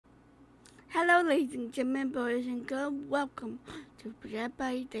Hello, ladies and gentlemen, boys and girls. Welcome to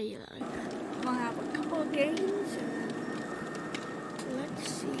DeadByDaylight. We're gonna have a couple of games. And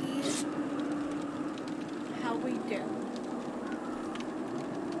let's see how we do.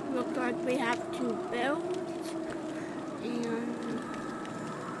 Looks like we have 2 builds and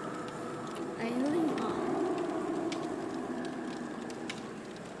a Leon.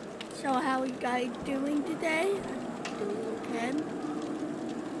 So, how are you guys doing today? Doing okay.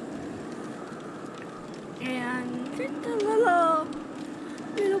 And just a little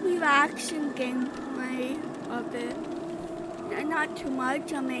relaxing gameplay of it. And not too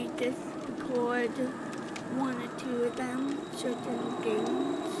much. I may just record 1 or 2 of them, certain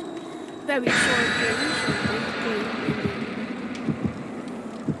games. Very short games,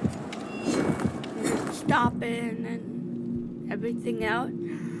 stopping and everything else.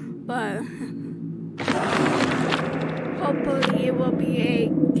 But hopefully it will be a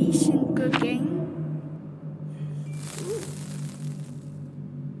decent, good game.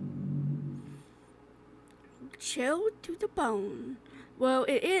 Chill to the bone. Well,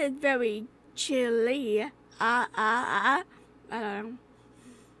 it is very chilly. I don't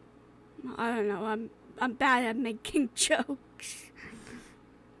know. I'm bad at making jokes.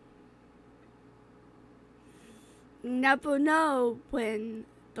 Never know when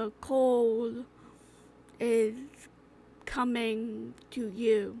the cold is coming to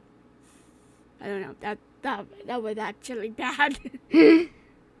you. I don't know. That was actually bad.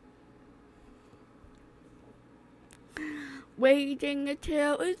 Waiting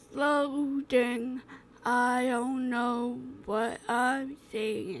until it's loading. I don't know what I'm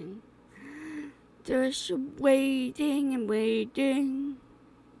saying. Just waiting and waiting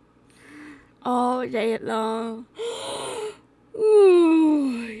all day long.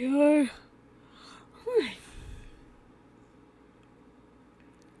 Ooh, you're...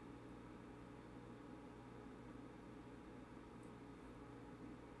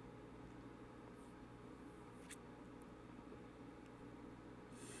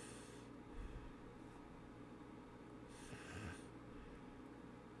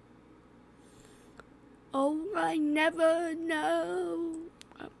 Oh, I never know.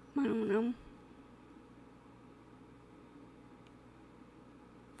 I don't know.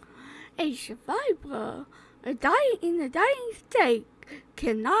 A survivor, in a dying state,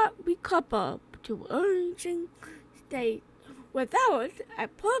 cannot recover to urgent state without a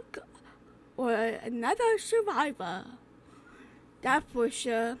perk or another survivor. That's for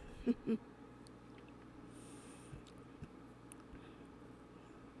sure.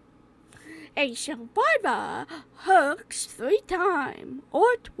 A survivor hooks 3 times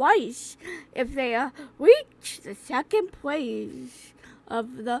or twice if they reach the second phase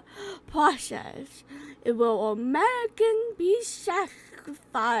of the process. It will automatically be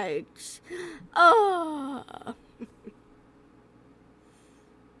sacrificed. Oh.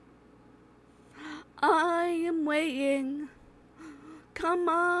 I am waiting. Come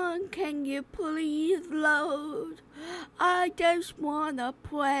on, can you please load? I just wanna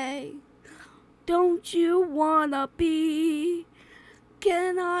play. Don't you wanna be?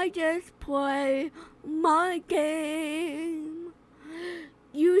 Can I just play my game?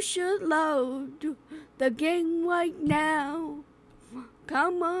 You should load the game right now.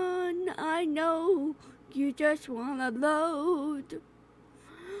 Come on, I know you just wanna load.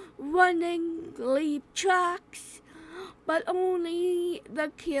 Running leap tracks, but only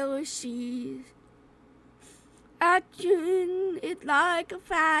the killer sees. Action is like a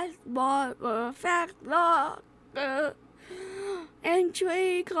fast walk or a fast lock.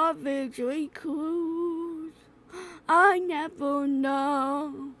 Entry coverage cruise. I never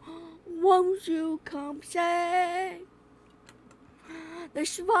know. Won't you come say? The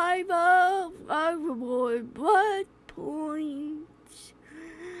survivor reward blood points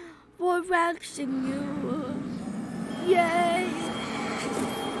for waxing you. Yay!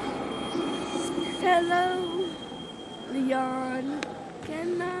 Hello. Leon,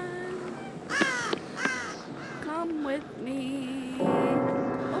 can I come with me?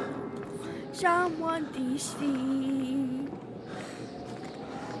 Oh, someone DC.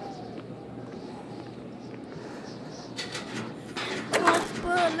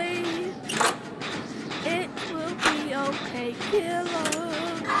 Hopefully, it will be okay, killer.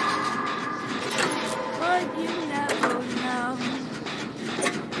 But you never know.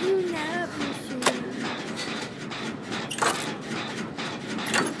 You never see.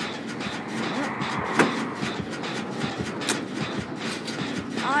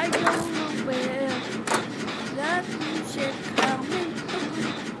 I don't know where that music coming from.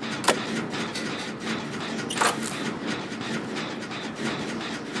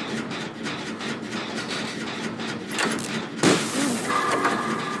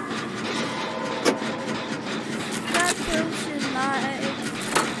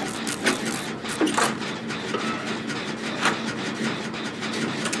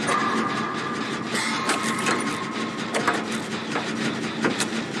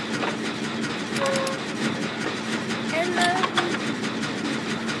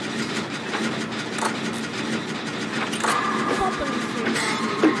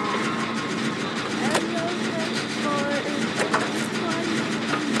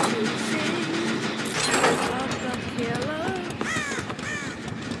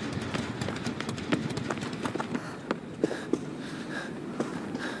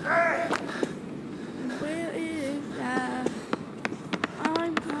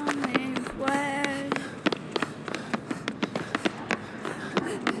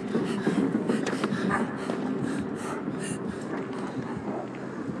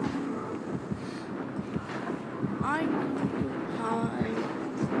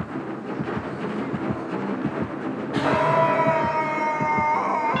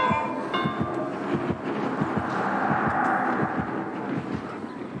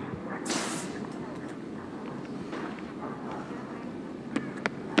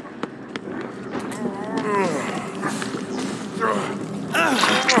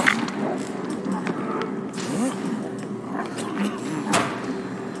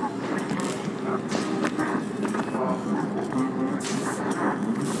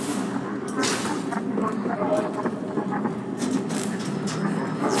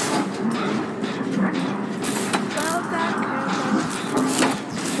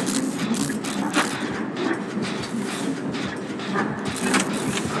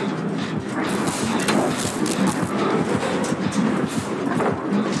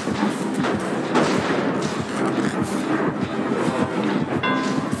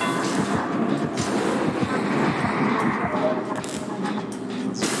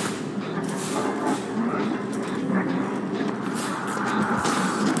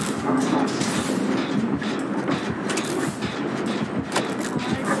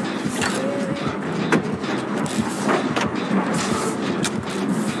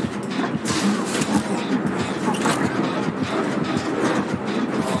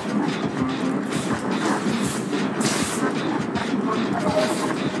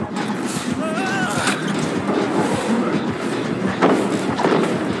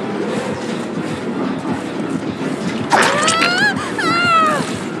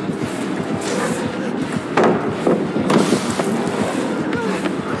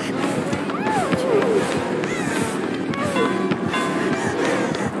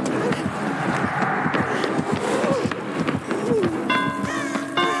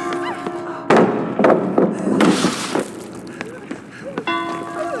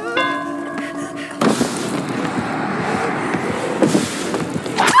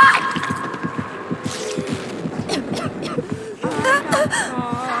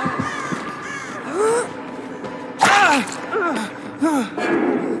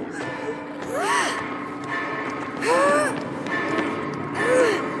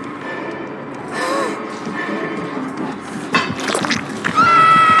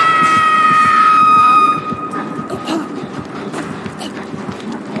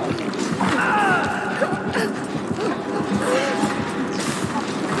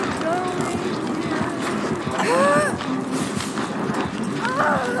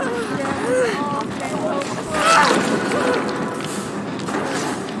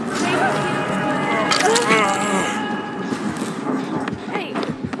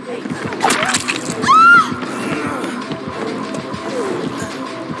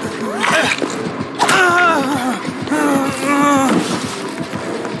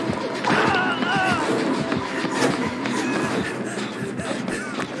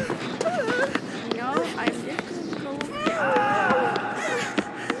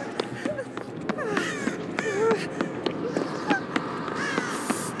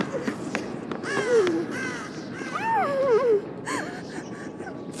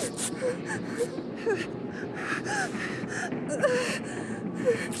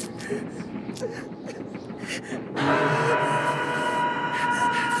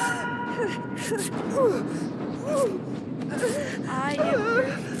 I am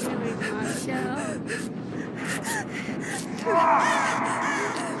pursuing myself.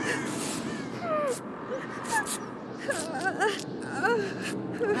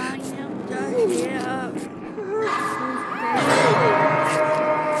 I am just here.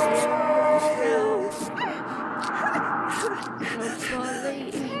 Nobody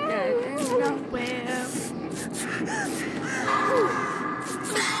is nowhere.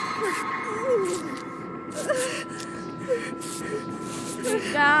 We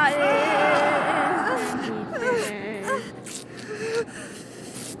got it.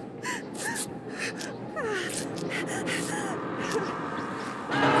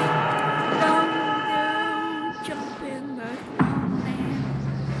 Don't jump in the snowman.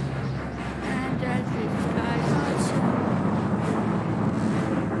 And as this guy goes,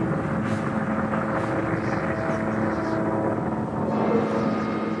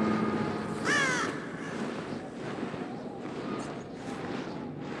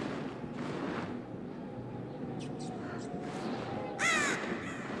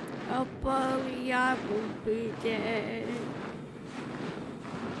 hopefully I will be dead.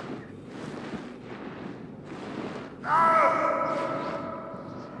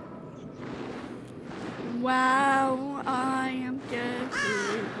 Wow, I am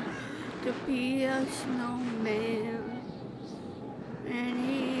destined to be a snowman, and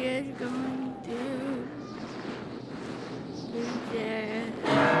he is going to be dead.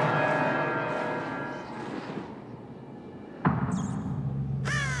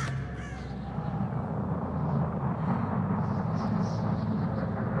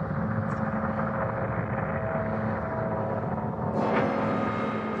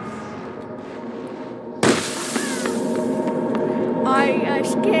 I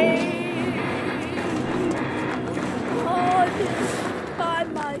escaped all this by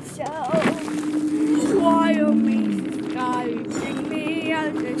myself. Why are we guiding me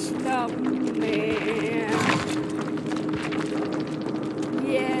as a snowman?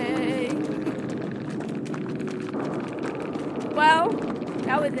 Yay. Well,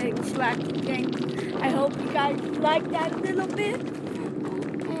 that was an exciting thing. I hope you guys liked that a little bit.